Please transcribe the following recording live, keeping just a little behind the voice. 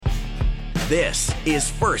This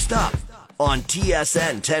is First Up on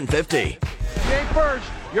TSN 1050. You ain't first,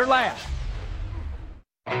 you're last.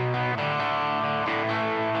 All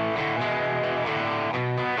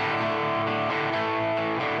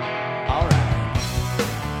right.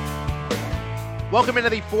 Welcome into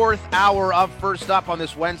the fourth hour of First Up on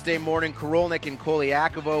this Wednesday morning. Korolnik and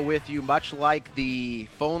Koliakovo with you. Much like the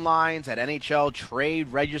phone lines at NHL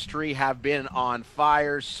Trade Registry have been on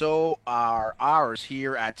fire, so are ours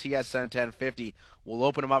here at TSN 1050. We'll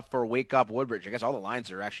open them up for Wake Up Woodbridge. I guess all the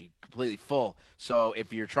lines are actually completely full. So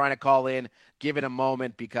if you're trying to call in, give it a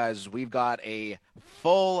moment because we've got a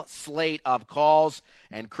full slate of calls.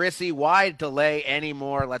 And Chrissy, why delay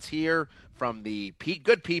anymore? Let's hear from the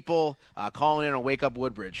good people calling in on Wake Up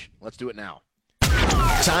Woodbridge. Let's do it now.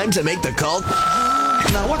 Time to make the call.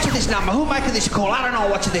 Now, what's this number? Who making this call? I don't know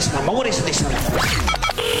what's this number. What is this number?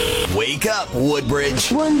 Wake up, Woodbridge.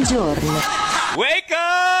 Buongiorno. Wake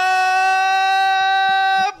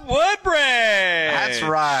up, Woodbridge. That's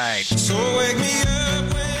right. So wake me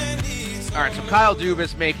up when it's... All right, so Kyle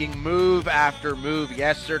Dubas making move after move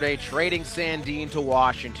yesterday, trading Sandin to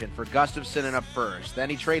Washington for Gustafsson and a first. Then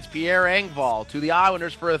he trades Pierre Engvall to the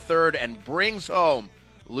Islanders for a third and brings home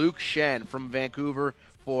Luke Schenn from Vancouver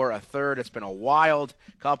for a third. It's been a wild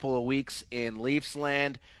couple of weeks in Leafs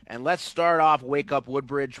land. And let's start off Wake Up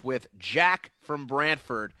Woodbridge with Jack from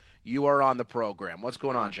Brantford. You are on the program. What's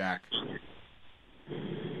going on, Jack?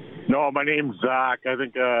 No, my name's Zach. I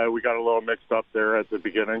think we got a little mixed up there at the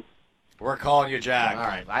beginning. We're calling you Jack. All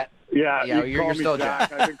right. Yeah, you're call me still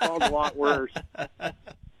Jack. I've been called a lot worse.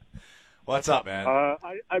 What's up, man? I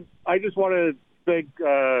just want to think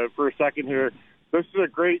for a second here. This is a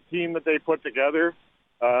great team that they put together.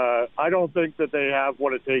 I don't think that they have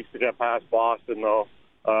what it takes to get past Boston, though.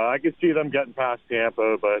 I could see them getting past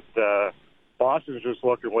Tampa, but Boston's just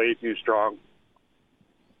looking way too strong.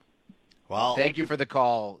 Well, thank you for the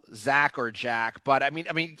call, Zach or Jack. But I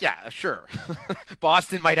mean, yeah, sure.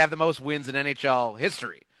 Boston might have the most wins in NHL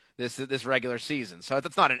history this regular season, so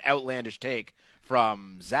that's not an outlandish take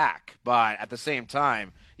from Zach. But at the same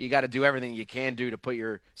time, you got to do everything you can do to put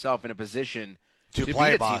yourself in a position to beat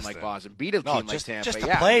a team like Boston, beat a team like Tampa. Just to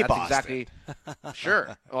yeah, play that's Boston. Exactly.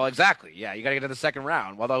 Sure. Well, exactly. Yeah, you got to get to the second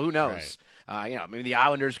round. Although who knows? Right. Maybe the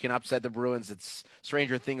Islanders can upset the Bruins. It's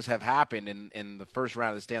stranger things have happened in the first round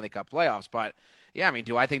of the Stanley Cup playoffs. But yeah, I mean,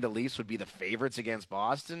 do I think the Leafs would be the favorites against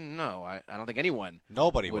Boston? No, I don't think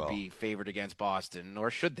Nobody would will be favored against Boston,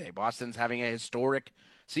 nor should they. Boston's having a historic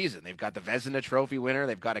season. They've got the Vezina Trophy winner.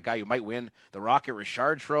 They've got a guy who might win the Rocket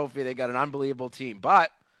Richard Trophy. They've got an unbelievable team,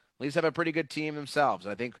 but Leafs have a pretty good team themselves.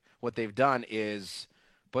 I think what they've done is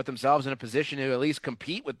put themselves in a position to at least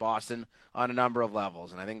compete with Boston on a number of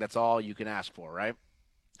levels, and I think that's all you can ask for, right?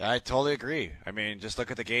 I totally agree. I mean, just look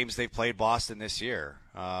at the games they've played Boston this year.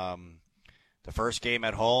 The first game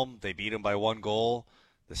at home, they beat them by 1 goal.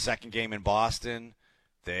 The second game in Boston,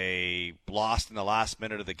 they lost in the last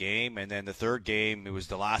minute of the game. And then the third game, it was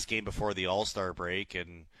the last game before the All-Star break,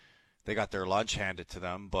 and they got their lunch handed to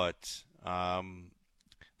them. But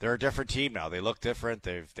they're a different team now. They look different.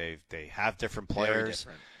 They have different players. Very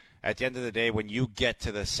different. At the end of the day, when you get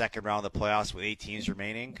to the second round of the playoffs with 8 teams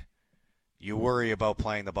remaining, you worry about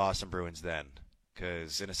playing the Boston Bruins then.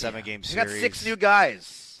 Because in a 7-game series, they got 6 new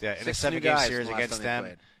guys. Yeah, in a 6 new 7-game guys series from last against time they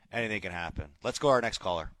them, played. anything can happen. Let's go to our next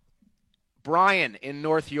caller. Brian in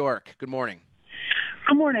North York. Good morning.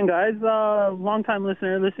 Good morning, guys. Long-time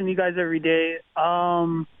listener. Listen to you guys every day.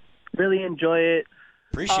 Really enjoy it.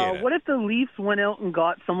 Appreciate it. What if the Leafs went out and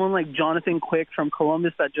got someone like Jonathan Quick from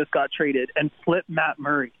Columbus that just got traded and flipped Matt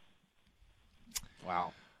Murray?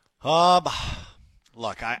 Wow.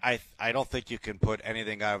 Look, I don't think you can put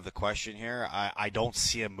anything out of the question here. I don't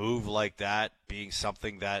see a move like that being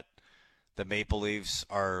something that the Maple Leafs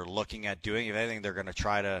are looking at doing. If anything, they're going to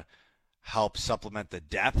try to help supplement the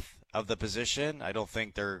depth of the position. I don't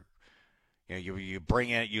think they're, you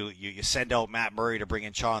bring in, you send out Matt Murray to bring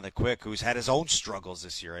in Jonathan Quick, who's had his own struggles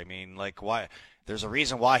this year. I mean, like, why? There's a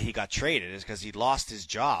reason why he got traded is because he lost his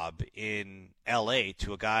job in L.A.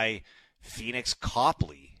 to a guy, Phoenix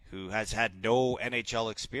Copley, who has had no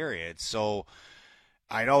NHL experience. So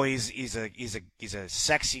I know he's a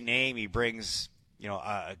sexy name. He brings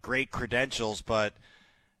great credentials, but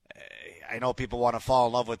I know people want to fall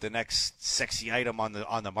in love with the next sexy item on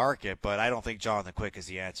the market. But I don't think Jonathan Quick is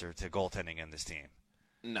the answer to goaltending in this team.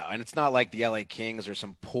 No, and it's not like the LA Kings are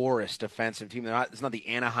some porous defensive team. It's not the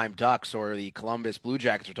Anaheim Ducks or the Columbus Blue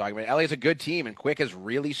Jackets we're talking about. LA is a good team, and Quick has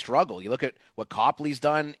really struggled. You look at what Copley's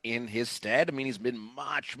done in his stead. I mean, he's been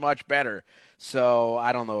much, much better. So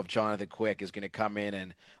I don't know if Jonathan Quick is going to come in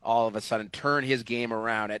and all of a sudden turn his game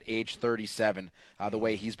around at age 37, the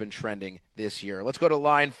way he's been trending this year. Let's go to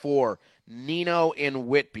line 4, Nino in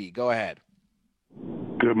Whitby. Go ahead.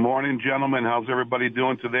 Good morning, gentlemen. How's everybody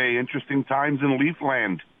doing today? Interesting times in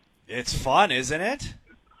Leafland. It's fun, isn't it?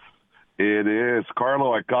 It is.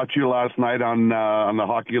 Carlo, I caught you last night on the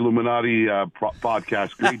Hockey Illuminati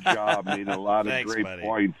podcast. Great job. Made a lot of Thanks, great buddy.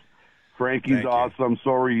 points. Frankie's awesome.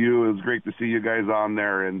 So are you. It was great to see you guys on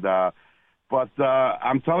there. And but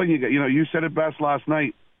I'm telling you, you said it best last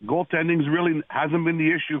night. Goaltending's really hasn't been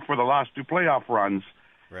the issue for the last 2 playoff runs.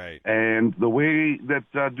 Right. And the way that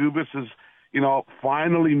Dubas has,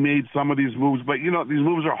 finally made some of these moves. But, these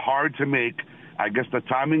moves are hard to make. I guess the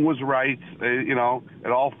timing was right. It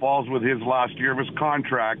all falls with his last year of his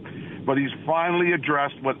contract. But he's finally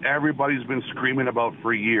addressed what everybody's been screaming about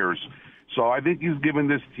for years. So I think he's given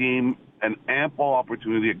this team an ample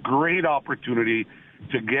opportunity, a great opportunity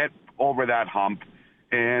to get over that hump.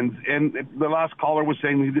 And the last caller was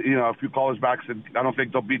saying, a few callers back said, I don't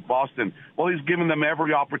think they'll beat Boston. Well, he's given them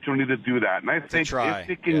every opportunity to do that. And I think if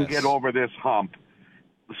they can get over this hump,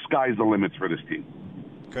 the sky's the limits for this team.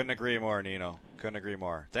 Couldn't agree more, Nino. Couldn't agree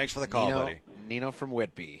more. Thanks for the call, buddy. Nino from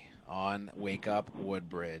Whitby on Wake Up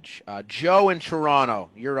Woodbridge. Joe in Toronto,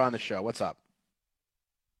 you're on the show. What's up?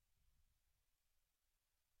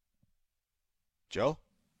 Joe?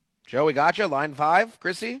 Joe, we got you. Line 5,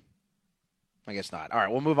 Chrissy? I guess not. All right,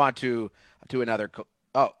 we'll move on to another.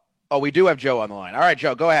 Oh, we do have Joe on the line. All right,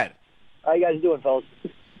 Joe, go ahead. How you guys doing, fellas?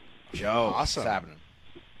 Joe, awesome. What's happening?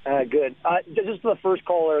 Good. Just the first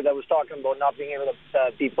caller that was talking about not being able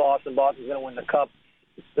to beat Boston. Boston's going to win the Cup.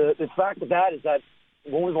 The fact of that is that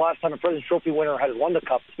when was the last time a President's Trophy winner has won the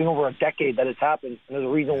Cup? It's been over a decade that it's happened, and there's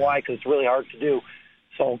a reason why, because it's really hard to do.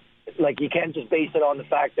 So, you can't just base it on the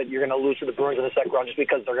fact that you're going to lose to the Bruins in the second round just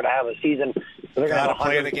because they're going to have a season. You got to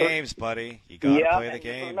play the games, buddy. You got to play the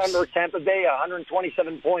games. Remember, Tampa Bay,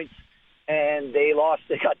 127 points, and they lost.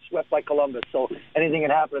 They got swept by Columbus. So anything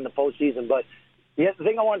can happen in the postseason. But the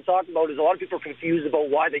thing I want to talk about is a lot of people are confused about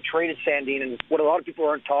why they traded Sandin, and what a lot of people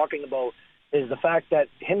aren't talking about is the fact that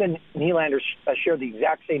him and Nylander share the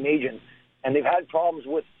exact same agent, and they've had problems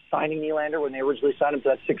with signing Nylander when they originally signed him to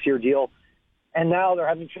that 6-year deal. And now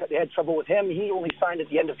they had trouble with him. He only signed at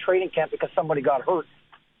the end of training camp because somebody got hurt,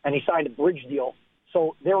 and he signed a bridge deal.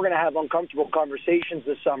 So they were going to have uncomfortable conversations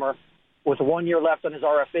this summer with 1 year left on his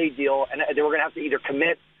RFA deal, and they were going to have to either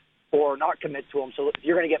commit or not commit to him. So if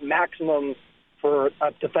you're going to get maximum for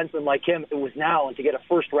a defenseman like him, it was now, and to get a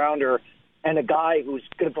first-rounder and a guy who's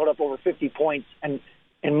going to put up over 50 points, and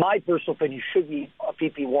in my personal opinion, should be a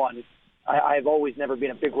PP1. I've always never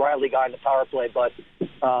been a big Riley guy in the power play, but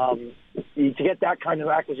to get that kind of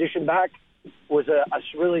acquisition back was a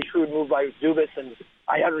really shrewd move by Dubas, and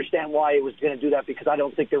I understand why he was going to do that, because I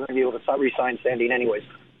don't think they were going to be able to re-sign Sandin anyways.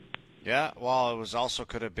 Yeah, well, it was also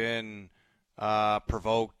could have been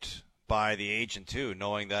provoked by the agent too,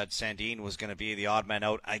 knowing that Sandin was going to be the odd man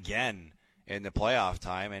out again in the playoff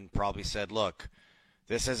time, and probably said, look,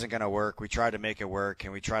 this isn't going to work. We tried to make it work,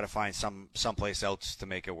 and we try to find someplace else to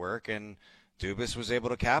make it work, and Dubas was able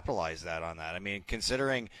to capitalize on that. I mean,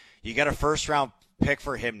 considering you get a first-round pick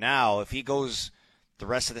for him now, if he goes the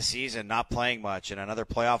rest of the season not playing much and another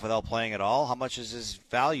playoff without playing at all, how much does his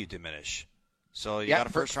value diminish? So you got a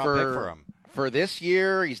first-round pick for him. For this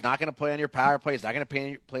year, he's not going to play on your power play. He's not going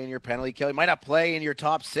to play in your penalty kill. He might not play in your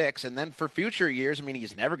top 6. And then for future years, I mean,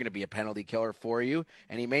 he's never going to be a penalty killer for you.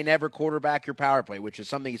 And he may never quarterback your power play, which is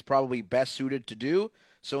something he's probably best suited to do.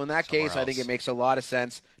 So in that case, I think it makes a lot of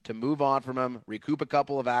sense to move on from him, recoup a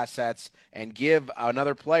couple of assets, and give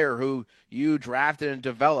another player who you drafted and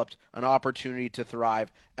developed an opportunity to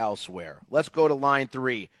thrive elsewhere. Let's go to line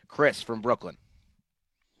 3. Chris from Brooklyn.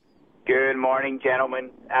 Good morning, gentlemen.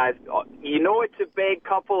 It's a big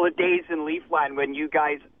couple of days in Leafland when you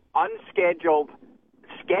guys schedule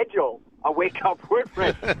a Wake Up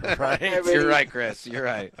Woodbridge. Right. You're right, Chris. You're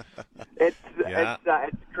right. It's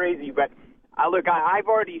crazy. But look, I've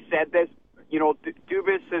already said this.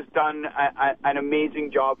 Dubas has done an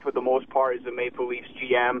amazing job for the most part as the Maple Leafs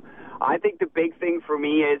GM. I think the big thing for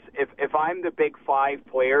me is if I'm the big 5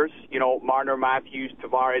 players, Marner, Matthews,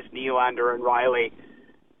 Tavares, Nylander, and Riley,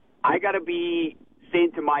 I got to be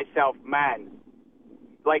saying to myself, man,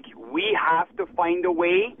 we have to find a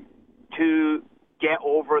way to get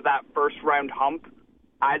over that first-round hump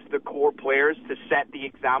as the core players to set the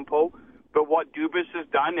example. But what Dubas has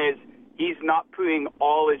done is he's not putting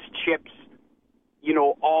all his chips,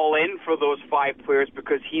 all in for those 5 players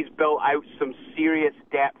because he's built out some serious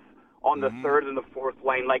depth on the third and the fourth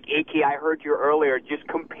line. Like, AK, I heard you earlier, just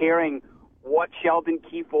comparing what Sheldon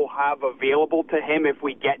Keefe will have available to him if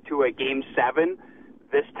we get to a Game 7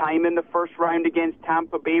 this time in the first round against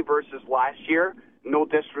Tampa Bay versus last year. No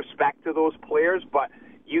disrespect to those players, but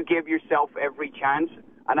you give yourself every chance.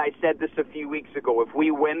 And I said this a few weeks ago. If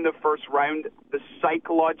we win the first round, the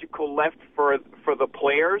psychological lift for the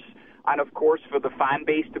players and, of course, for the fan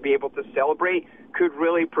base to be able to celebrate could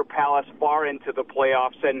really propel us far into the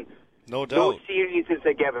playoffs. And no doubt, no series is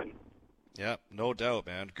a given. Yeah, no doubt,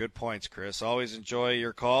 man. Good points, Chris. Always enjoy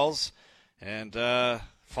your calls. And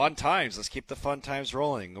fun times. Let's keep the fun times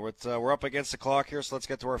rolling. We're up against the clock here, so let's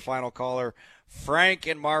get to our final caller, Frank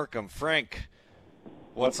in Markham. Frank,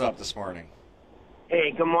 what's up this morning?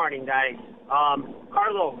 Hey, good morning, guys.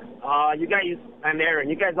 Carlo, you guys and Aaron,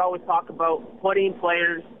 you guys always talk about putting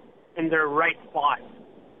players in their right spot,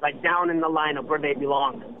 like down in the lineup where they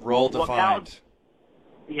belong. Role defined.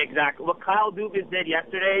 Exactly. What Kyle Dubas did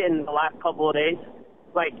yesterday and the last couple of days,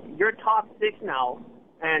 like, you're top 6 now,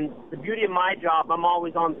 and the beauty of my job, I'm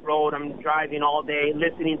always on the road. I'm driving all day,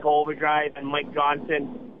 listening to Overdrive and Mike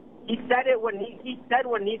Johnson. He said it when he said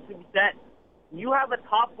what needs to be said. You have a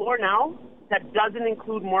top 4 now that doesn't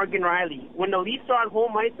include Morgan Riley. When the Leafs are on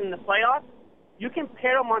home ice in the playoffs, you can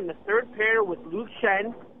pair him on the third pair with Luke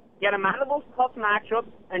Schenn, get him out of those tough matchups,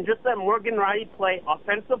 and just let Morgan Riley play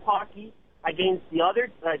offensive hockey against the other,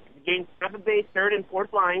 against Tampa Bay third and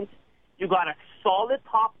fourth lines. You got a solid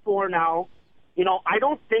top 4 now. I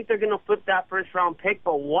don't think they're going to flip that first-round pick,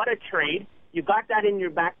 but what a trade. You got that in your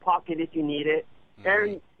back pocket if you need it.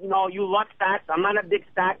 Aaron, you love stats. I'm not a big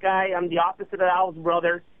stat guy. I'm the opposite of Al's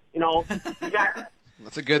brother. You got,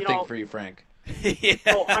 that's a good thing for you, Frank. Yeah.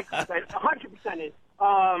 Oh, 100% is.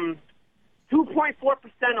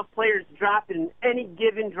 2.4% of players drafted in any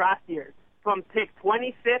given draft year, from pick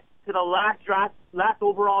 25th to the last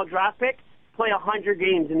overall draft pick, play 100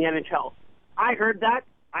 games in the NHL. I heard that.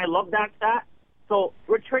 I love that stat. So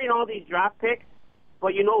we're trading all these draft picks,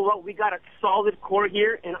 but you know what? We got a solid core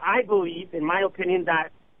here, and I believe, in my opinion,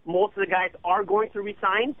 that most of the guys are going to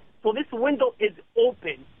resign. So this window is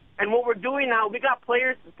open. And what we're doing now, we got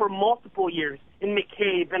players for multiple years in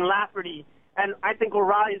McCabe and Lafferty, and I think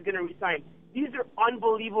O'Reilly is going to resign. These are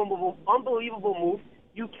unbelievable moves.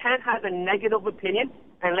 You can't have a negative opinion.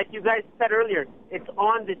 And like you guys said earlier, it's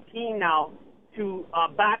on the team now to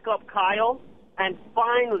back up Kyle and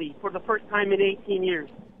finally, for the first time in 18 years,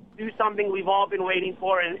 do something we've all been waiting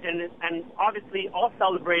for, and obviously all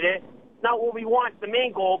celebrate it. It's not what we want, the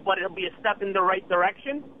main goal, but it'll be a step in the right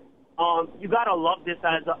direction. You gotta love this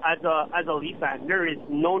as a Leaf fan. There is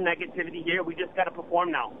no negativity here. We just gotta perform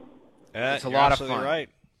now. It's a lot of fun. Right.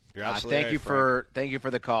 You're absolutely right. Thank you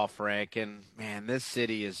for the call, Frank. And man, this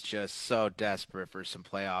city is just so desperate for some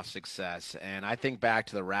playoff success. And I think back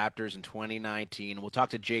to the Raptors in 2019. We'll talk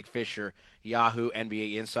to Jake Fisher, Yahoo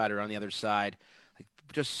NBA insider, on the other side,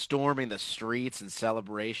 just storming the streets in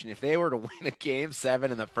celebration. If they were to win a Game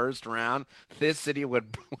 7 in the first round, this city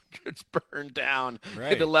would just burn down.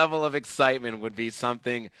 Right. The level of excitement would be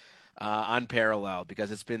something unparalleled,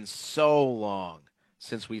 because it's been so long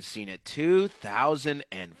since we've seen it.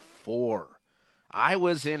 2004. I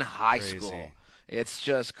was in high school. It's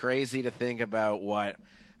just crazy to think about what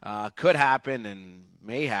could happen and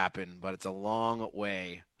may happen, but it's a long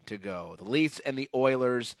way to go. The Leafs and the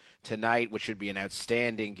Oilers tonight, which should be an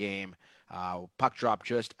outstanding game. Puck drop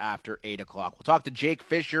just after 8 o'clock. We'll talk to Jake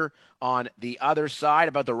Fisher on the other side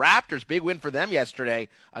about the Raptors. Big win for them yesterday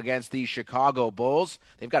against the Chicago Bulls.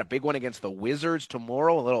 They've got a big one against the Wizards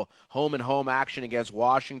tomorrow, a little home-and-home action against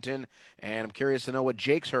Washington. And I'm curious to know what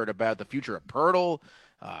Jake's heard about the future of Pirtle.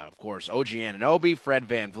 Of course, OG Anunoby, Fred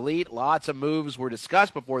VanVleet. Lots of moves were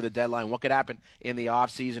discussed before the deadline. What could happen in the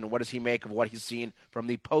offseason, and what does he make of what he's seen from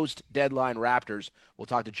the post-deadline Raptors? We'll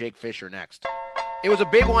talk to Jake Fisher next. It was a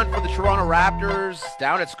big one for the Toronto Raptors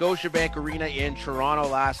down at Scotiabank Arena in Toronto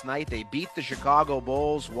last night. They beat the Chicago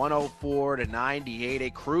Bulls 104-98,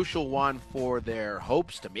 a crucial one for their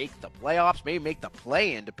hopes to make the playoffs, maybe make the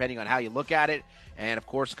play-in, depending on how you look at it. And, of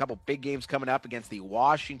course, a couple big games coming up against the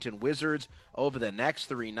Washington Wizards over the next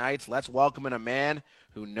 3 nights. Let's welcome in a man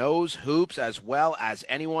who knows hoops as well as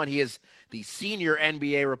anyone. He is the senior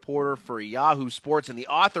NBA reporter for Yahoo Sports and the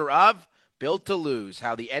author of Built to Lose,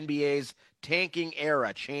 How the NBA's Tanking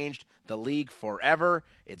Era Changed the League Forever.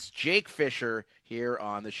 It's Jake Fisher here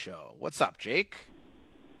on the show. What's up, Jake?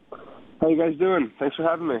 How you guys doing? Thanks for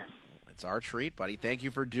having me. It's our treat, buddy. Thank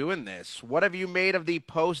you for doing this. What have you made of the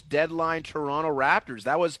post-deadline Toronto Raptors?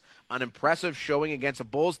 That was an impressive showing against a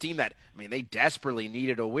Bulls team that, they desperately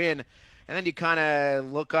needed a win. And then you kind of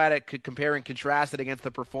look at it, compare and contrast it against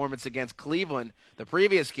the performance against Cleveland, the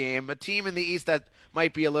previous game, a team in the East that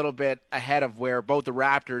might be a little bit ahead of where both the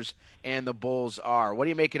Raptors and the Bulls are. What are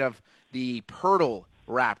you making of the Pirtle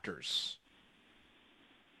Raptors?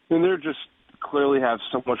 They're just clearly have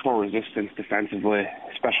so much more resistance defensively,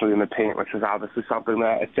 especially in the paint, which is obviously something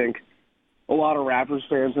that I think a lot of Raptors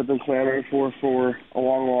fans have been clamoring for a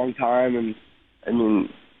long, long time. And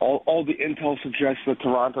all the intel suggests that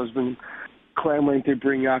Toronto's been clamoring to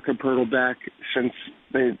bring Jakob Poeltl back since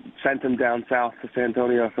they sent him down south to San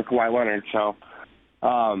Antonio for Kawhi Leonard. So,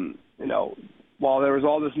 while there was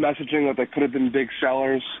all this messaging that they could have been big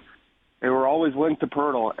sellers, they were always linked to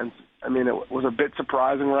Poeltl. And it was a bit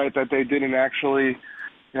surprising, right, that they didn't actually,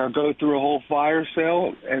 go through a whole fire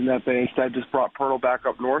sale and that they instead just brought Poeltl back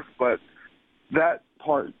up north. But that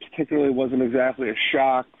part particularly wasn't exactly a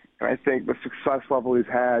shock. And I think the success level he's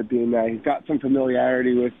had, being that he's got some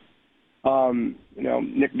familiarity with,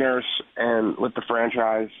 Nick Nurse and with the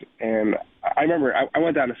franchise. And I remember I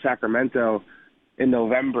went down to Sacramento in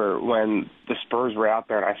November when the Spurs were out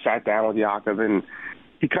there, and I sat down with Jakob, and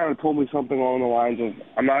he kind of told me something along the lines of,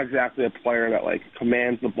 I'm not exactly a player that,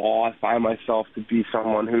 commands the ball. I find myself to be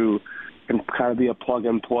someone who can kind of be a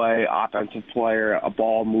plug-and-play offensive player, a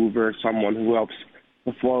ball mover, someone who helps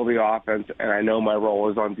the flow of the offense, and I know my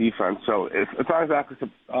role is on defense. So it's not exactly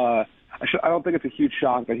I don't think it's a huge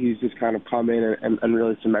shock that he's just kind of come in and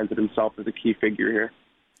really cemented himself as a key figure here.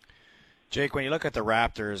 Jake, when you look at the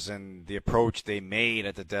Raptors and the approach they made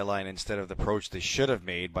at the deadline instead of the approach they should have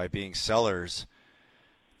made by being sellers,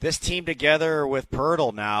 this team together with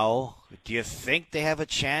Poeltl now, do you think they have a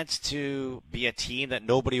chance to be a team that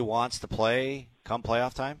nobody wants to play come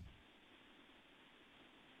playoff time?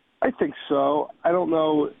 I think so. I don't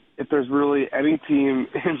know if there's really any team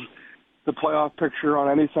in the playoff picture on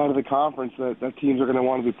any side of the conference that teams are going to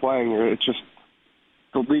want to be playing. It's just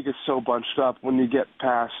the league is so bunched up when you get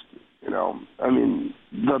past,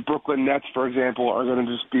 the Brooklyn Nets, for example, are going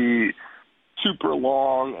to just be super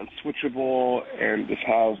long and switchable and just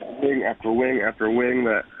have wing after wing after wing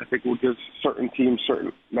that I think will give certain teams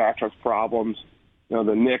certain matchups problems. The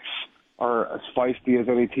Knicks are as feisty as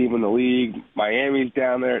any team in the league. Miami's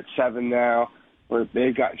down there at 7 now, where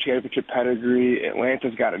they've got championship pedigree.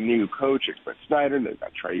 Atlanta's got a new coach, Quinn Snyder. They've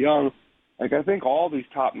got Trae Young. I think all these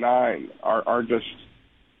top 9 are just,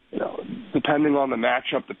 depending on the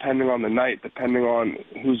matchup, depending on the night, depending on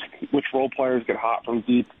which role players get hot from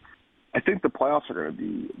deep. I think the playoffs are going to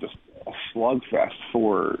be just a slugfest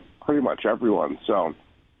for pretty much everyone. So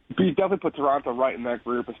you definitely put Toronto right in that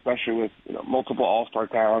group, especially with multiple all-star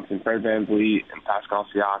talents and Fred VanVleet and Pascal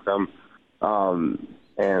Siakam.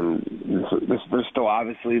 And there's still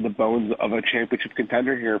obviously the bones of a championship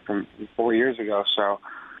contender here from 4 years ago. So,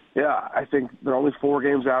 yeah, I think they're only 4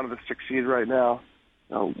 games out of the 6th seed right now.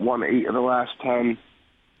 Won 8 of the last 10.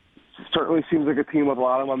 Certainly seems like a team with a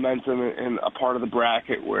lot of momentum in a part of the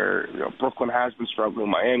bracket where Brooklyn has been struggling,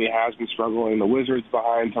 Miami has been struggling, the Wizards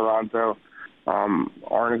behind Toronto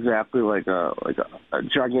aren't exactly like a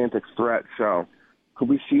gigantic threat. So could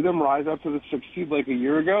we see them rise up to the 6th seed like a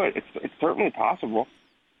year ago? It's certainly possible.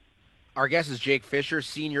 Our guest is Jake Fisher,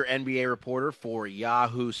 senior NBA reporter for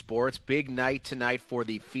Yahoo Sports. Big night tonight for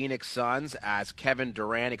the Phoenix Suns as Kevin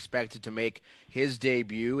Durant expected to make his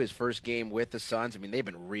debut, his first game with the Suns. They've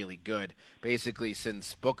been really good basically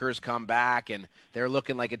since Booker's come back, and they're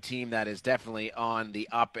looking like a team that is definitely on the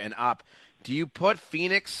up and up. Do you put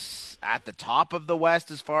Phoenix at the top of the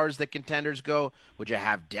West as far as the contenders go? Would you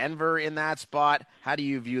have Denver in that spot? How do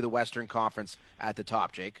you view the Western Conference at the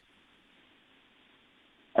top, Jake?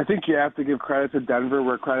 I think you have to give credit to Denver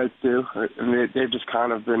where credit's due. They've just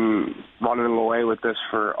kind of been running away with this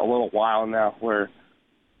for a little while now, where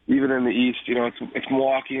even in the East, it's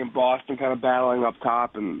Milwaukee and Boston kind of battling up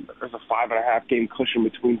top, and there's a 5.5 game cushion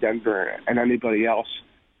between Denver and anybody else.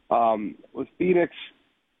 With Phoenix,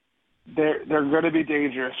 they're going to be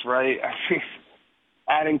dangerous, right?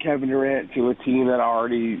 Adding Kevin Durant to a team that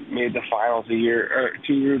already made the finals 2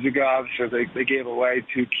 years ago, so they gave away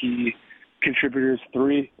 2 key contributors,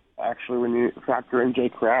 3 actually, when you factor in Jay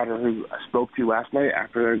Crowder, who I spoke to last night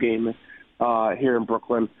after their game here in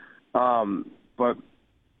Brooklyn. But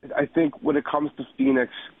I think when it comes to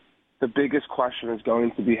Phoenix, the biggest question is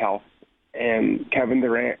going to be health. And Kevin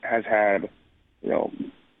Durant has had,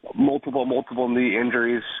 multiple knee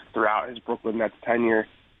injuries throughout his Brooklyn Nets tenure.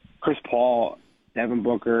 Chris Paul, Devin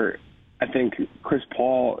Booker, I think Chris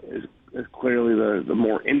Paul is is clearly the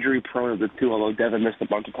more injury-prone of the two, although Devin missed a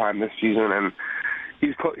bunch of time this season, and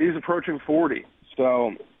he's approaching 40.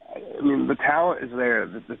 So, I mean, the talent is there.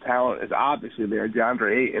 The talent is obviously there.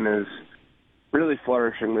 DeAndre Ayton is really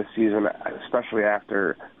flourishing this season, especially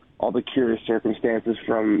after all the curious circumstances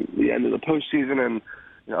from the end of the postseason. And,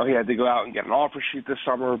 he had to go out and get an offer sheet this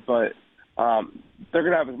summer, but they're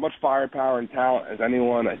going to have as much firepower and talent as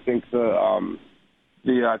anyone. I think the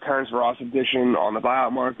Terrence Ross addition on the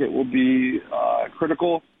buyout market will be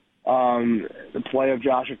critical. The play of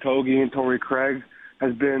Josh Okogie and Torrey Craig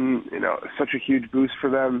has been, such a huge boost for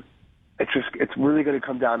them. It's really going to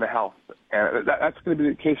come down to health. And that's going to be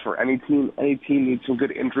the case for any team. Any team needs some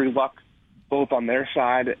good injury luck, both on their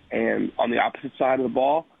side and on the opposite side of the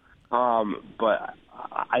ball. But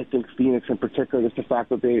I think Phoenix in particular, just the fact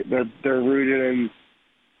that they're rooted in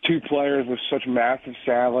two players with such massive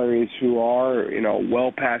salaries who are,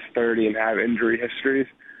 well past 30 and have injury histories,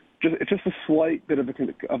 it's just a slight bit of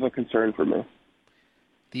a concern for me.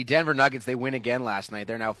 The Denver Nuggets, they win again last night.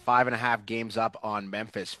 They're now 5.5 games up on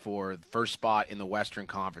Memphis for the first spot in the Western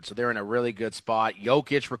Conference. So they're in a really good spot.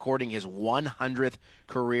 Jokic recording his 100th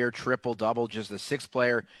career triple-double, just the sixth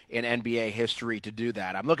player in NBA history to do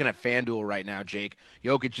that. I'm looking at FanDuel right now, Jake.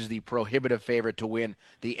 Jokic is the prohibitive favorite to win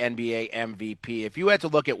the NBA MVP. If you had to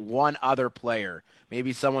look at one other player,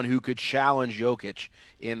 maybe someone who could challenge Jokic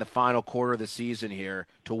in the final quarter of the season here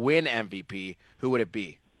to win MVP, who would it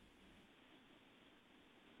be?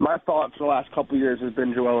 My thought for the last couple of years has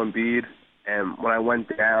been Joel Embiid, and when I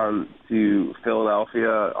went down to Philadelphia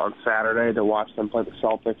on Saturday to watch them play the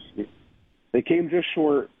Celtics, they came just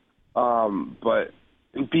short, but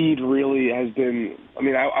Embiid really has been –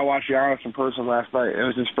 I watched Giannis in person last night. It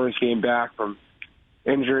was his first game back from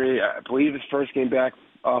injury. I believe his first game back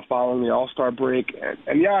following the All-Star break,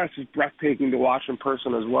 and Giannis is breathtaking to watch in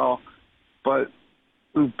person as well, but –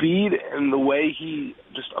 Embiid and the way he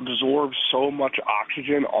just absorbs so much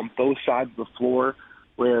oxygen on both sides of the floor,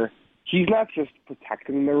 where he's not just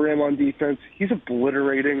protecting the rim on defense, he's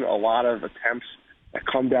obliterating a lot of attempts that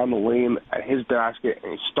come down the lane at his basket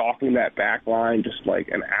and stalking that back line just like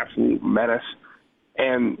an absolute menace.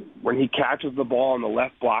 And when he catches the ball on the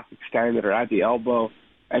left block extended or at the elbow,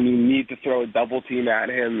 and you need to throw a double team at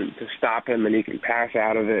him to stop him and he can pass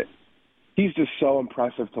out of it, he's just so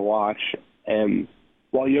impressive to watch. And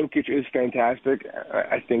while Jokic is fantastic,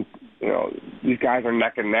 I think, these guys are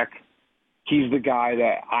neck and neck. He's the guy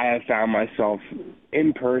that I have found myself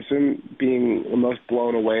in person being the most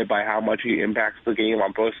blown away by how much he impacts the game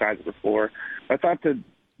on both sides of the floor. That's not to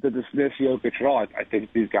dismiss Jokic at all. I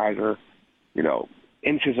think these guys are,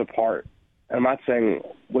 inches apart. I'm not saying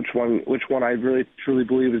which one I really truly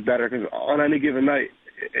believe is better, because on any given night,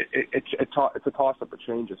 it's a toss-up. It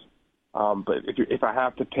changes. But if I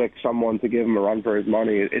have to pick someone to give him a run for his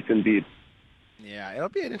money, it's Embiid. Yeah, it'll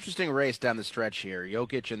be an interesting race down the stretch here.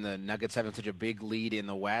 Jokic and the Nuggets having such a big lead in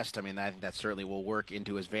the West. I think that certainly will work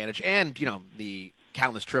into his advantage. And, the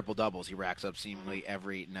countless triple-doubles he racks up seemingly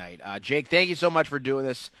every night. Jake, thank you so much for doing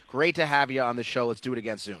this. Great to have you on the show. Let's do it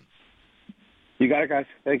again soon. You got it, guys.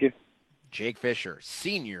 Thank you. Jake Fisher,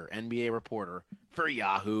 senior NBA reporter for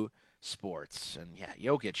Yahoo Sports. And, yeah,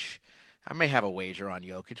 Jokic, I may have a wager on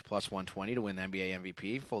Jokic plus 120 to win the NBA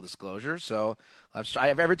MVP, full disclosure. So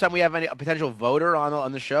every time we have a potential voter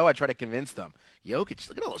on the show, I try to convince them. Jokic,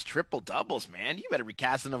 look at all those triple-doubles, man. You better be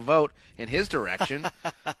casting a vote in his direction.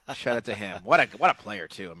 Shout out to him. What a player,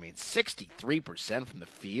 too. 63% from the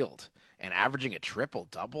field and averaging a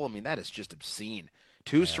triple-double. That is just obscene.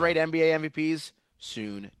 2 straight NBA MVPs,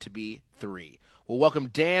 soon to be 3. We'll welcome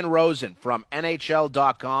Dan Rosen from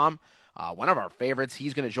NHL.com. One of our favorites.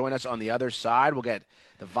 He's going to join us on the other side. We'll get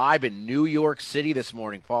the vibe in New York City this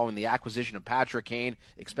morning following the acquisition of Patrick Kane,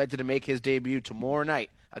 expected to make his debut tomorrow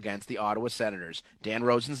night against the Ottawa Senators. Dan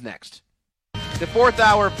Rosen's next. The fourth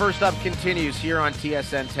hour First Up continues here on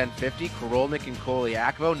TSN 1050. Korolnik and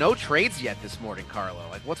Koliakovo. No trades yet this morning, Carlo.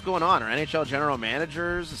 What's going on? Are NHL general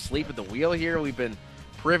managers asleep at the wheel here? We've been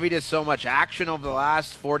privy to so much action over the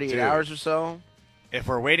last 48 hours or so. If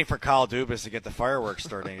we're waiting for Kyle Dubas to get the fireworks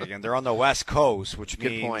starting again, they're on the West Coast, which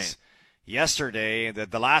means yesterday,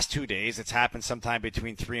 the last 2 days, it's happened sometime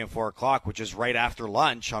between 3 and 4 o'clock, which is right after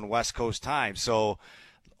lunch on West Coast time. So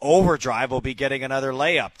Overdrive will be getting another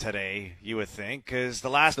layup today, you would think, because the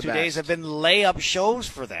last 2 days have been layup shows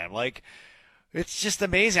for them. It's just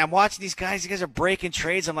amazing. I'm watching these guys. You guys are breaking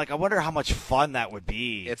trades. I'm like, I wonder how much fun that would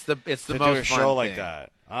be. It's the to most do a show like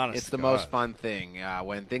that. Honest it's the to most God. fun thing.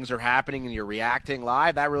 When things are happening and you're reacting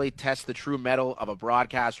live, that really tests the true mettle of a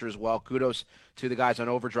broadcaster as well. Kudos to the guys on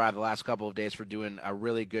Overdrive the last couple of days for doing a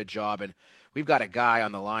really good job. And we've got a guy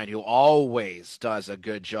on the line who always does a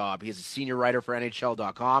good job. He's a senior writer for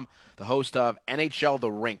NHL.com, the host of NHL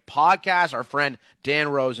The Rink podcast. Our friend Dan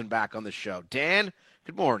Rosen back on the show. Dan,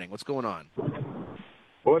 good morning. What's going on?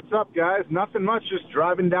 What's up, guys? Nothing much. Just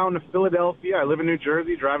driving down to Philadelphia. I live in New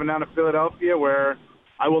Jersey. Driving down to Philadelphia, where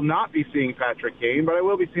I will not be seeing Patrick Kane, but I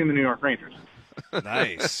will be seeing the New York Rangers.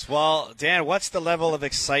 Nice. Well, Dan, what's the level of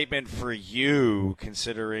excitement for you,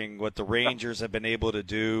 considering what the Rangers have been able to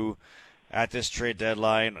do at this trade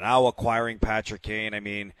deadline, now acquiring Patrick Kane? I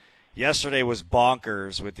mean, yesterday was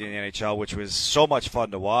bonkers with the NHL, which was so much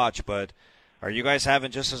fun to watch, but are you guys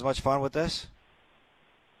having just as much fun with this?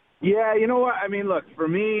 Yeah, you know what? I mean, look, for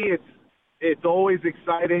me, it's always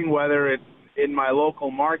exciting, whether it's in my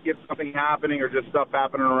local market, something happening, or just stuff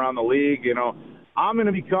happening around the league. You know, I'm going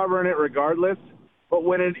to be covering it regardless. But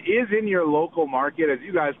when it is in your local market, as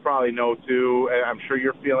you guys probably know too, and I'm sure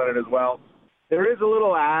you're feeling it as well, there is a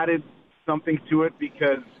little added something to it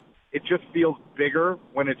because it just feels bigger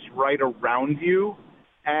when it's right around you.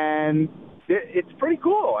 And it's pretty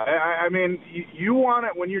cool. I mean, you want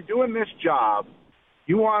it when you're doing this job.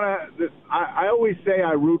 You want to. I always say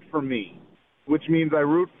I root for me, which means I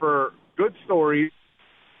root for good stories,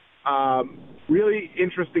 really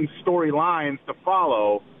interesting storylines to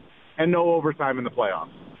follow, and no overtime in the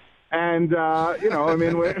playoffs. And you know, I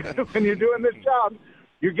mean, when you're doing this job,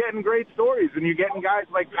 you're getting great stories, and you're getting guys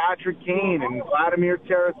like Patrick Kane and Vladimir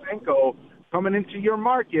Tarasenko coming into your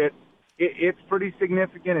market. It's pretty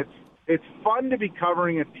significant. It's fun to be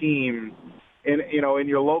covering a team in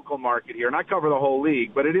your local market here. And I cover the whole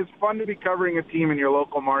league, but it is fun to be covering a team in your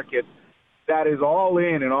local market that is all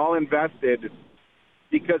in and all invested,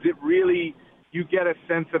 because it really, you get a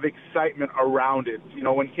sense of excitement around it. You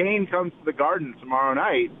know, when Kane comes to the Garden tomorrow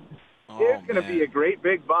night, there's going to be a great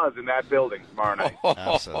big buzz in that building tomorrow night.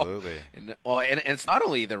 Absolutely. And it's not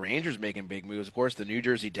only the Rangers making big moves. Of course, the New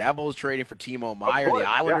Jersey Devils trading for Timo Meier, the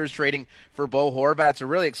Islanders trading for Bo Horvat. It's a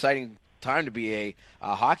really exciting time to be a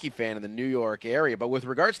hockey fan in the New York area. But with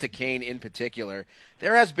regards to Kane in particular,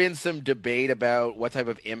 there has been some debate about what type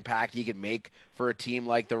of impact he could make for a team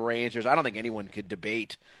like the Rangers. I don't think anyone could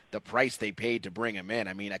debate the price they paid to bring him in.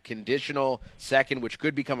 I mean, a conditional second, which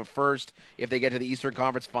could become a first if they get to the Eastern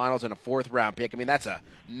Conference Finals, and a fourth-round pick. I mean, that's a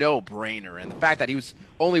no-brainer. And the fact that he was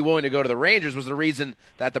only willing to go to the Rangers was the reason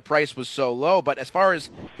that the price was so low. But as far as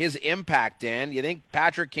his impact, Dan, you think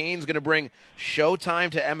Patrick Kane's going to bring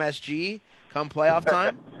showtime to MSG come playoff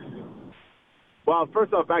time? Well,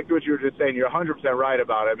 first off, back to what you were just saying, you're 100% right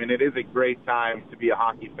about it. I mean, it is a great time to be a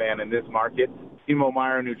hockey fan in this market. Timo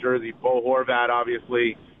Meier, New Jersey, Bo Horvat,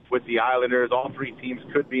 obviously, with the Islanders. All three teams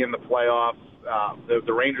could be in the playoffs.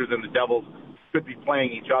 The Rangers and the Devils could be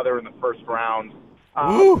playing each other in the first round.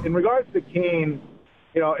 In regards to Kane,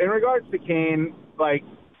 like,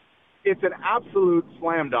 it's an absolute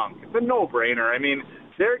slam dunk. It's a no-brainer. I mean,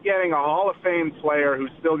 they're getting a Hall of Fame player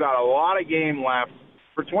who's still got a lot of game left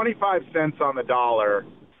for 25 cents on the dollar,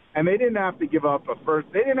 and they didn't have to give up a first.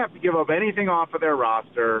 They didn't have to give up anything off of their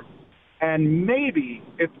roster, and maybe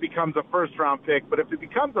it becomes a first-round pick. But if it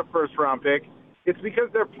becomes a first-round pick, it's because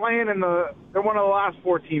they're playing they're one of the last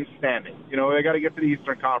four teams standing. You know, they got to get to the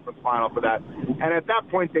Eastern Conference Final for that, and at that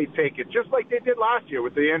point they take it, just like they did last year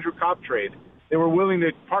with the Andrew Copp trade. They were willing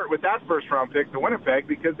to part with that first-round pick to Winnipeg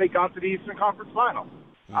because they got to the Eastern Conference Final.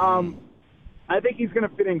 I think he's going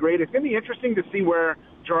to fit in great. It's going to be interesting to see where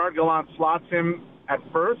Gerard Gallant slots him at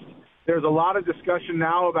first. There's a lot of discussion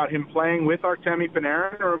now about him playing with Artemi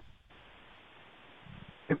Panarin or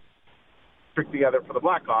together for the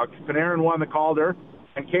Blackhawks. Panarin won the Calder,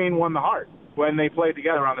 and Kane won the Hart when they played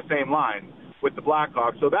together on the same line with the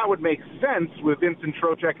Blackhawks. So that would make sense with Vincent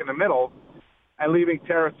Trocheck in the middle and leaving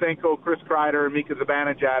Tarasenko, Chris Kreider, and Mika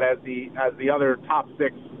Zibanejad as the other top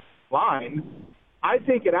six line. I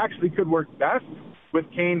think it actually could work best with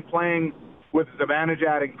Kane playing with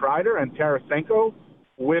Zibanejad and Kreider and Tarasenko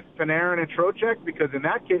with Panarin and Trocheck, because in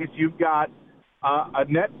that case you've got a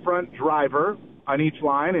net front driver on each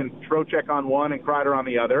line and Trocheck on one and Kreider on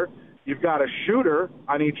the other. You've got a shooter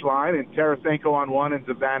on each line and Tarasenko on one and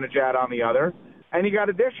Zibanejad on the other. And you got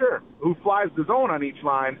a disher who flies the zone on each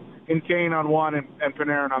line and Kane on one and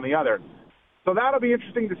Panarin on the other. So that'll be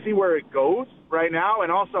interesting to see where it goes right now,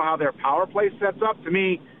 and also how their power play sets up. To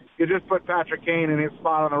me, you just put Patrick Kane in his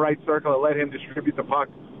spot on the right circle and let him distribute the puck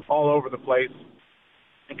all over the place.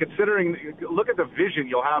 And considering, look at the vision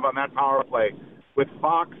you'll have on that power play with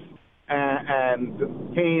Fox and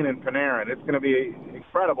Kane and Panarin. It's going to be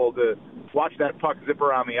incredible to watch that puck zip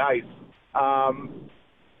around the ice.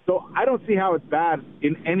 So I don't see how it's bad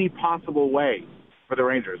in any possible way for the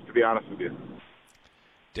Rangers, to be honest with you.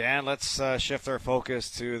 Dan, let's shift our focus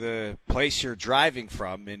to the place you're driving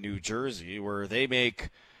from in New Jersey, where they make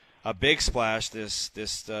a big splash this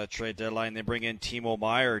trade deadline. They bring in Timo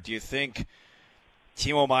Meier. Do you think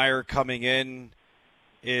Timo Meier coming in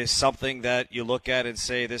is something that you look at and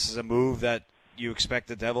say this is a move that you expect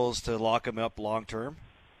the Devils to lock him up long term?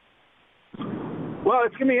 Well,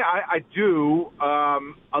 it's going to be, I do,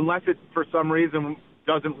 unless it for some reason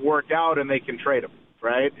doesn't work out and they can trade him,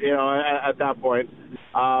 right? You know, at that point.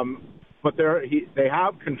 But they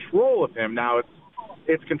have control of him now.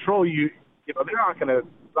 It's control. You know, they're not going to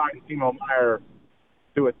sign Timo Meier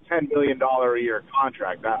to a $10 million a year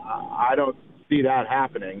contract. I don't see that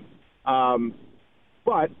happening.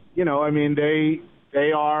 But you know, I mean,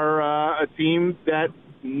 they are a team that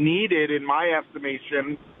needed, in my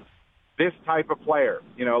estimation, this type of player,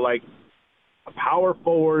 you know, like a power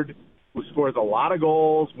forward who scores a lot of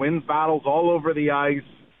goals, wins battles all over the ice,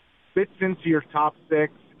 fits into your top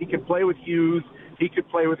six. He could play with Hughes. He could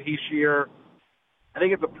play with Hischier. I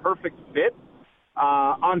think it's a perfect fit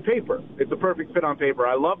on paper. It's a perfect fit on paper.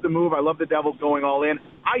 I love the move. I love the Devils going all in.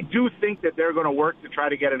 I do think that they're going to work to try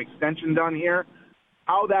to get an extension done here.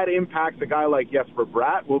 How that impacts a guy like Jesper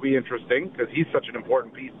Bratt will be interesting because he's such an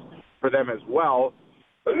important piece for them as well.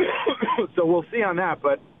 So we'll see on that,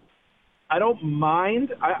 but I don't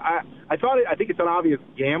mind. I think it's an obvious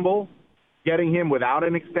gamble getting him without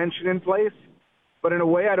an extension in place, but in a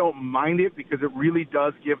way I don't mind it because it really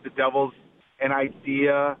does give the Devils an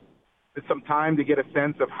idea, some time to get a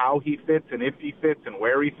sense of how he fits and if he fits and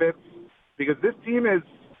where he fits, because this team is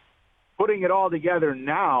putting it all together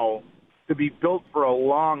now to be built for a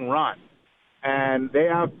long run, and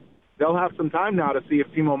they'll have some time now to see if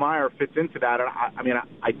Timo Meier fits into that. And I mean,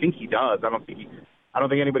 I think he does. I don't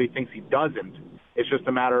think anybody thinks he doesn't. It's just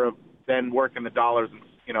a matter of then working the dollars,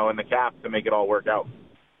 you know, in the cap to make it all work out.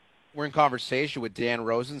 We're in conversation with Dan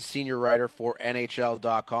Rosen, senior writer for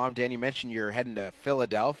NHL.com. Dan, you mentioned you're heading to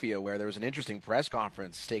Philadelphia, where there was an interesting press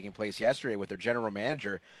conference taking place yesterday with their general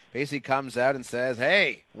manager. Basically comes out and says,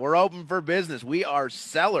 hey, we're open for business. We are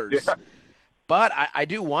sellers. Yeah. But I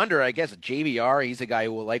do wonder, I guess, JVR, he's a guy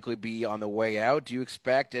who will likely be on the way out. Do you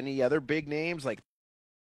expect any other big names like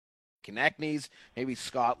Konechny's, maybe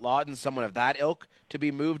Scott Lawton, someone of that ilk, to be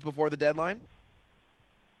moved before the deadline?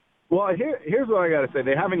 Well, here's what I got to say.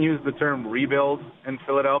 They haven't used the term rebuild in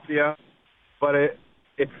Philadelphia, but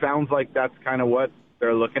it sounds like that's kind of what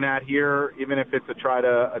they're looking at here, even if it's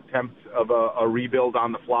attempt of a rebuild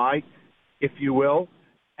on the fly, if you will.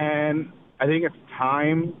 And I think it's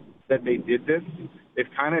time that they did this. It's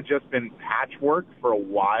kind of just been patchwork for a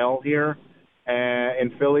while here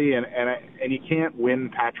in Philly, and you can't win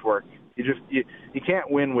patchwork. You can't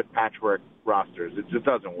win with patchwork rosters. It just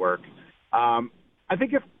doesn't work. I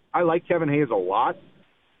think I like Kevin Hayes a lot.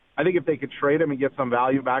 I think if they could trade him and get some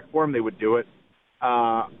value back for him, they would do it.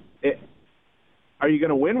 Are you going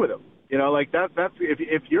to win with him? You know, like that's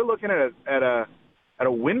if you're looking at a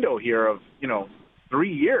window here of, you know, 3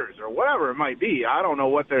 years or whatever it might be. I don't know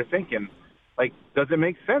what they're thinking. Like, does it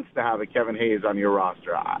make sense to have a Kevin Hayes on your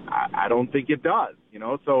roster? I don't think it does, you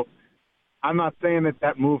know. So I'm not saying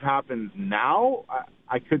that move happens now.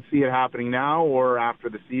 I could see it happening now or after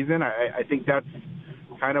the season. I think that's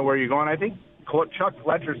kind of where you're going. I think Chuck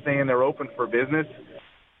Fletcher saying they're open for business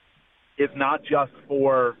is not just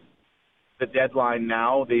for the deadline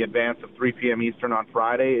now, the advance of 3 p.m. Eastern on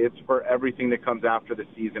Friday. It's for everything that comes after the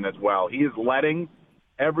season as well. He is letting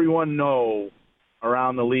everyone know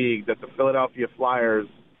around the league that the Philadelphia Flyers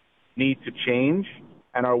need to change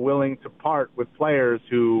and are willing to part with players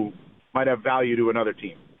who might have value to another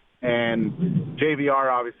team. And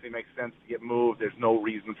JVR obviously makes sense to get moved. There's no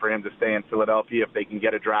reason for him to stay in Philadelphia. If they can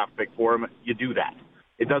get a draft pick for him, you do that.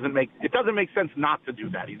 It doesn't make sense not to do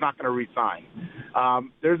that. He's not going to re-sign.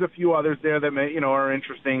 There's a few others there that are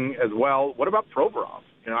interesting as well. What about Provorov?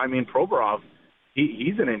 Provorov,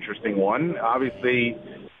 he's an interesting one. Obviously,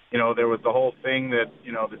 there was the whole thing that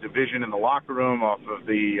the division in the locker room off of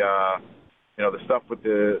the the stuff with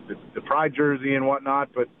the Pride jersey and whatnot.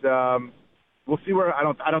 But we'll see where. I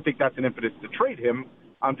don't think that's an impetus to trade him.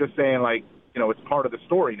 I'm just saying, it's part of the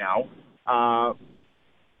story now.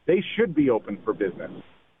 They should be open for business.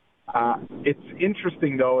 It's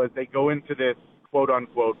interesting, though, as they go into this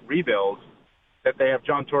quote-unquote rebuild, that they have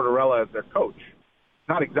John Tortorella as their coach.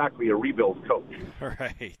 Not exactly a rebuild coach.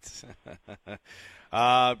 Right.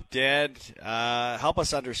 Dad, help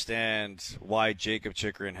us understand why Jakob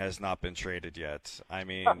Chychrun has not been traded yet. I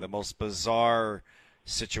mean, the most bizarre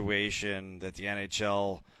situation that the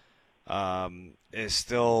NHL is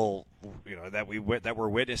still, that we're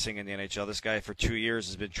witnessing in the NHL. This guy for 2 years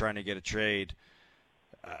has been trying to get a trade.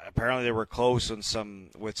 Apparently they were close with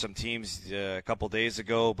some teams a couple days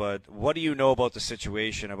ago, but what do you know about the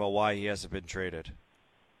situation, about why he hasn't been traded?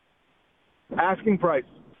 Asking price.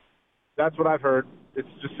 That's what I've heard. It's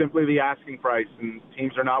just simply the asking price, and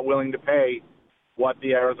teams are not willing to pay what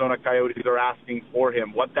the Arizona Coyotes are asking for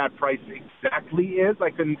him. What that price exactly is,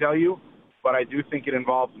 I couldn't tell you, but I do think it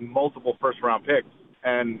involves multiple first-round picks.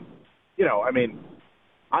 And,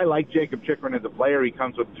 I like Jacob Chychrun as a player. He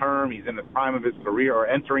comes with term. He's in the prime of his career, or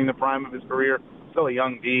entering the prime of his career. Still a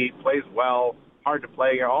young D, plays well, hard to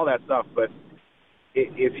play, all that stuff. But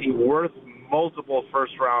is he worth multiple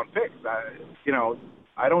first-round picks?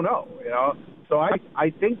 I don't know. So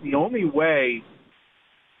I think the only way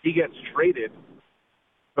he gets traded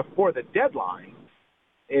before the deadline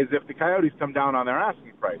is if the Coyotes come down on their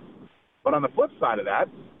asking price. But on the flip side of that,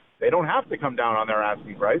 they don't have to come down on their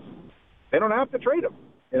asking price. They don't have to trade him.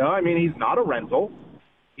 He's not a rental.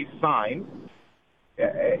 He's signed.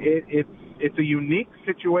 It's a unique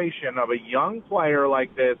situation of a young player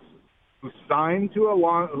like this who signed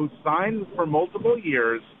for multiple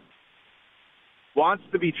years, wants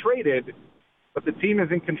to be traded, but the team is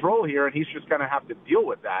in control here, and he's just going to have to deal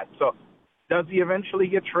with that. So does he eventually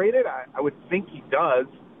get traded? I would think he does.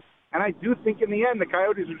 And I do think in the end the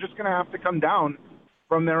Coyotes are just going to have to come down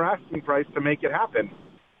from their asking price to make it happen.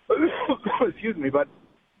 Excuse me, but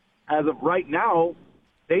as of right now,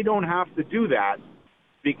 they don't have to do that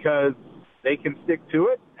because they can stick to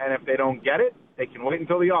it, and if they don't get it, they can wait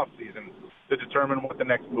until the offseason to determine what the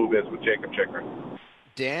next move is with Jacob Chychrun.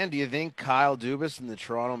 Dan, do you think Kyle Dubas and the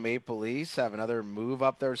Toronto Maple Leafs have another move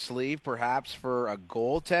up their sleeve, perhaps for a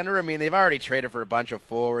goaltender? They've already traded for a bunch of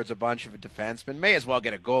forwards, a bunch of defensemen. May as well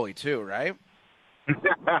get a goalie too, right?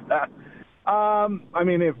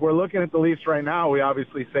 If we're looking at the Leafs right now, we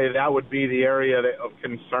obviously say that would be the area of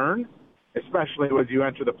concern, especially as you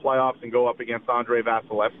enter the playoffs and go up against Andrei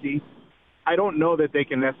Vasilevsky. I don't know that they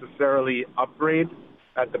can necessarily upgrade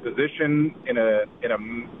at the position in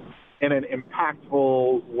an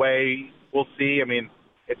impactful way. We'll see.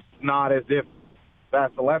 It's not as if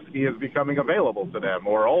Vasilevsky is becoming available to them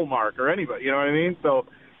or Ullmark or anybody. You know what I mean? So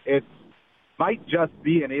it might just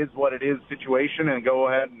be an is-what-it-is situation and go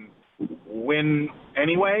ahead and win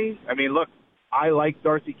anyway. Look, I like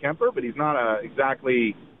Darcy Kemper, but he's not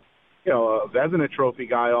exactly a Vezina Trophy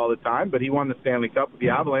guy all the time, but he won the Stanley Cup with the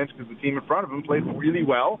Avalanche because the team in front of him played really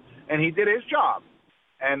well, and he did his job.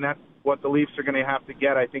 And that's what the Leafs are going to have to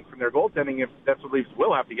get, I think, from their goaltending. If that's what the Leafs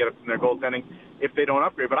will have to get from their goaltending if they don't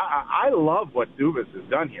upgrade. But I love what Dubas has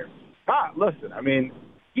done here. Listen,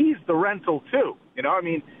 he's the rental too.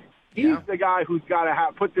 He's the guy who's got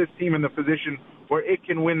to put this team in the position where it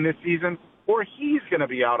can win this season, or he's going to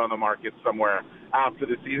be out on the market somewhere after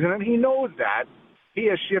the season, and he knows that. He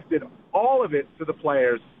has shifted all of it to the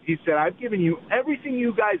players. He said, I've given you everything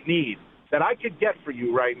you guys need that I could get for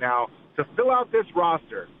you right now to fill out this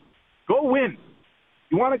roster. Go win.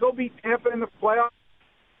 You want to go beat Tampa in the playoffs?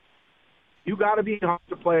 You got to be hard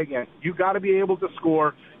to play against. You got to be able to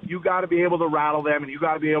score. You got to be able to rattle them, and you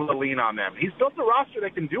got to be able to lean on them. He's built a roster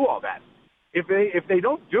that can do all that. If they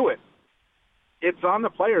don't do it, it's on the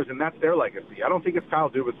players, and that's their legacy. I don't think it's Kyle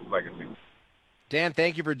Dubas' legacy. Dan,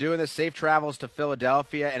 thank you for doing this. Safe travels to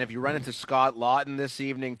Philadelphia. And if you run into Scott Lawton this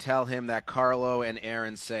evening, tell him that Carlo and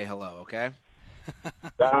Aaron say hello, okay?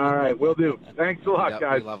 All right, will do. Thanks a lot,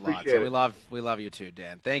 guys. We love Appreciate Lawton. it. We love you too,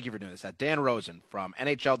 Dan. Thank you for doing this. Dan Rosen from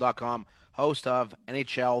NHL.com, host of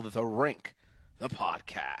NHL The Rink, the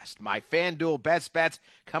podcast. My FanDuel bets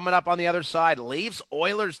coming up on the other side. Leafs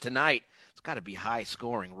Oilers tonight. It's got to be high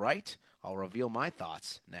scoring, right? I'll reveal my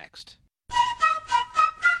thoughts next.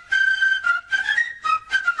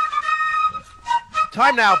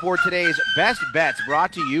 Time now for today's best bets,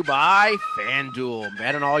 brought to you by FanDuel.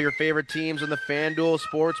 Bet on all your favorite teams on the FanDuel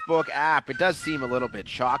Sportsbook app. It does seem a little bit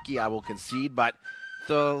chalky, I will concede, but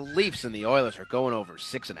the Leafs and the Oilers are going over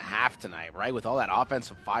 6.5 tonight, right? With all that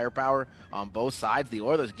offensive firepower on both sides, the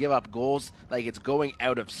Oilers give up goals like it's going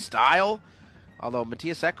out of style. Although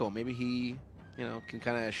Matthias Ekholm, maybe he can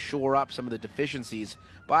kind of shore up some of the deficiencies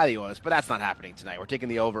by the Oilers, but that's not happening tonight. We're taking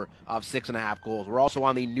the over of 6.5 goals. We're also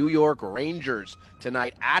on the New York Rangers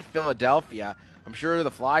tonight at Philadelphia. I'm sure the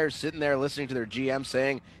Flyers sitting there listening to their GM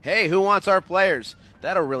saying, hey, who wants our players?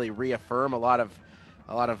 That'll really reaffirm a lot of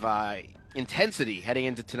intensity heading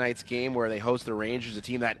into tonight's game where they host the Rangers, a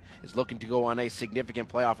team that is looking to go on a significant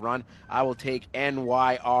playoff run. I will take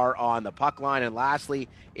NYR on the puck line. And lastly,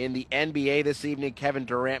 in the NBA this evening, Kevin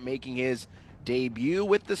Durant making his debut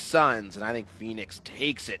with the Suns, and I think Phoenix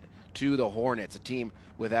takes it to the Hornets, a team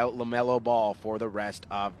without LaMelo Ball for the rest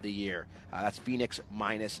of the year. That's Phoenix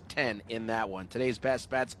 -10 in that one. Today's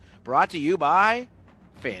best bets brought to you by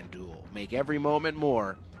FanDuel. Make every moment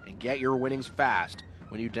more and get your winnings fast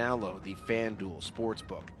when you download the FanDuel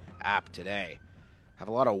Sportsbook app today. Have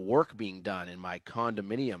a lot of work being done in my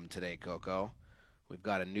condominium today, Coco. We've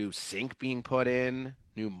got a new sink being put in,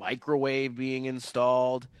 new microwave being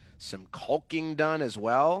installed, some caulking done as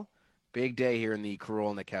well. Big day here in the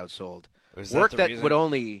Korolnik household. Work that would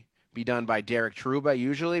only be done by Derek Truba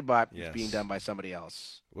usually, but it's being done by somebody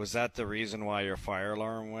else. Was that the reason why your fire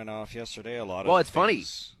alarm went off yesterday? It's funny.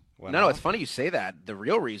 No, it's funny you say that. The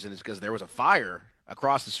real reason is because there was a fire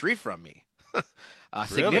across the street from me.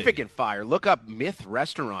 Significant fire. Look up Myth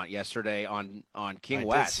Restaurant yesterday on King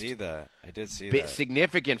West. I did see that.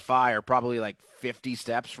 Significant fire, probably like 50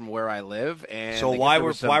 steps from where I live. And so why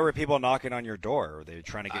were people knocking on your door? Were they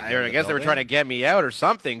trying to get you I guess they were trying to get me out or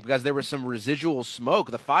something because there was some residual smoke.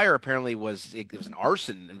 The fire apparently was an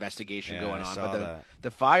arson investigation going on. But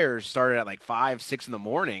the fire started at like 5, 6 in the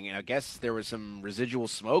morning, and I guess there was some residual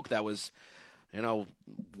smoke that was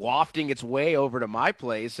wafting its way over to my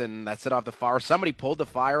place, and that set off the fire. Somebody pulled the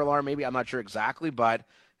fire alarm, maybe. I'm not sure exactly, but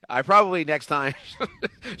I probably next time,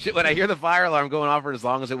 when I hear the fire alarm going off for as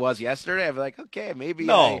long as it was yesterday, I'll be like, okay, maybe.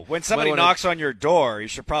 No, when somebody knocks on your door, you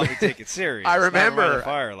should probably take it serious. I remember the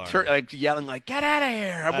fire alarm. Yelling like, get out of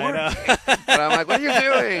here. I'm working. And I'm like, what are you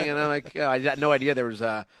doing? And I'm like, I had no idea there was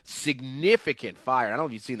a significant fire. I don't know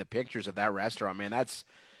if you've seen the pictures of that restaurant, man. That's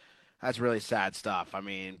really sad stuff. I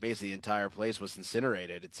mean, basically the entire place was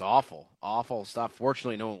incinerated. It's awful, awful stuff.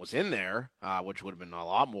 Fortunately, no one was in there, which would have been a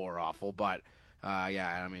lot more awful. But,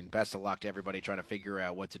 I mean, best of luck to everybody trying to figure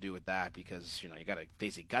out what to do with that because, you got to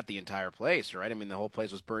basically gut the entire place, right? I mean, the whole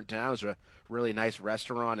place was burnt down. It was a really nice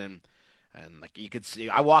restaurant, and like you could see,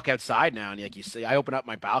 I walk outside now, and like you see, I open up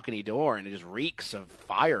my balcony door, and it just reeks of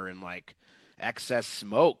fire and like excess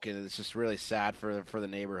smoke, and it's just really sad for the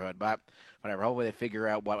neighborhood. But whatever, hopefully they figure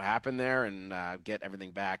out what happened there and get everything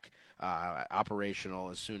back operational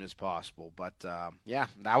as soon as possible. But,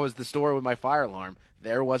 that was the story with my fire alarm.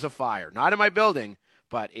 There was a fire, not in my building,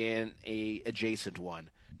 but in a adjacent one,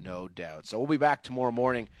 no doubt. So we'll be back tomorrow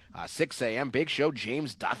morning, 6 a.m. Big show.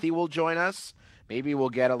 James Duthie will join us. Maybe we'll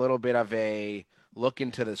get a little bit of a look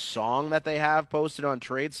into the song that they have posted on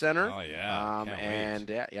Trade Center. Oh, yeah.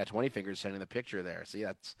 And, 20 Fingers sending the picture there. See,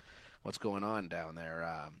 that's what's going on down there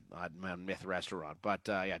on Myth Restaurant. But,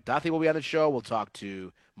 Duthie will be on the show. We'll talk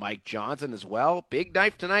to Mike Johnson as well. Big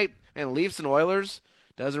night tonight, and Leafs and Oilers.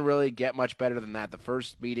 Doesn't really get much better than that. The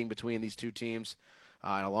first meeting between these two teams in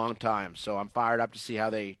a long time. So I'm fired up to see how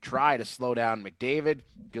they try to slow down McDavid.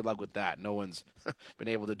 Good luck with that. No one's been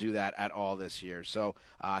able to do that at all this year. So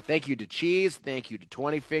thank you to Cheese. Thank you to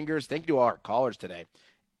 20 Fingers. Thank you to all our callers today.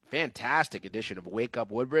 Fantastic edition of Wake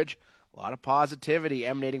Up Woodbridge. A lot of positivity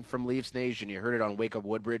emanating from Leafs Nation. You heard it on Wake Up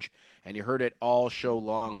Woodbridge, and you heard it all show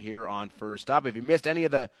long here on First Up. If you missed any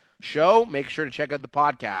of the show, make sure to check out the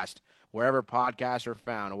podcast wherever podcasts are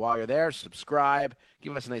found. And while you're there, subscribe,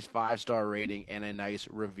 give us a nice 5-star rating, and a nice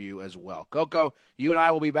review as well. Coco, you and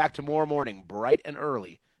I will be back tomorrow morning, bright and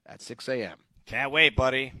early at 6 a.m. Can't wait,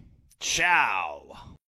 buddy. Ciao.